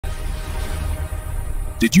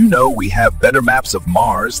Did you know we have better maps of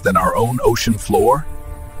Mars than our own ocean floor?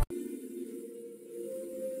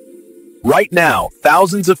 Right now,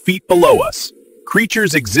 thousands of feet below us,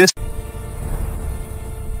 creatures exist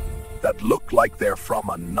that look like they're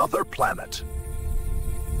from another planet.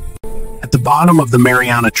 At the bottom of the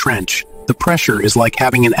Mariana Trench, the pressure is like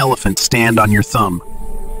having an elephant stand on your thumb.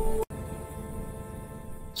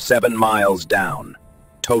 7 miles down,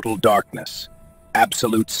 total darkness,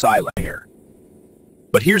 absolute silence here.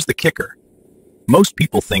 But here's the kicker. Most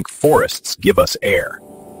people think forests give us air.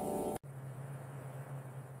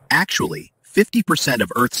 Actually, 50%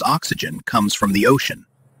 of Earth's oxygen comes from the ocean.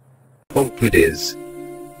 Hope it is.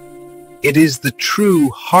 It is the true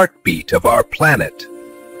heartbeat of our planet.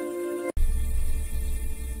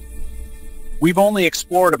 We've only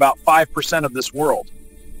explored about 5% of this world.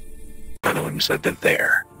 Balloons have been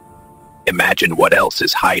there. Imagine what else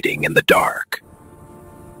is hiding in the dark.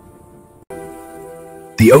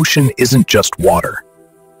 The ocean isn't just water.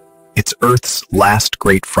 It's Earth's last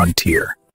great frontier.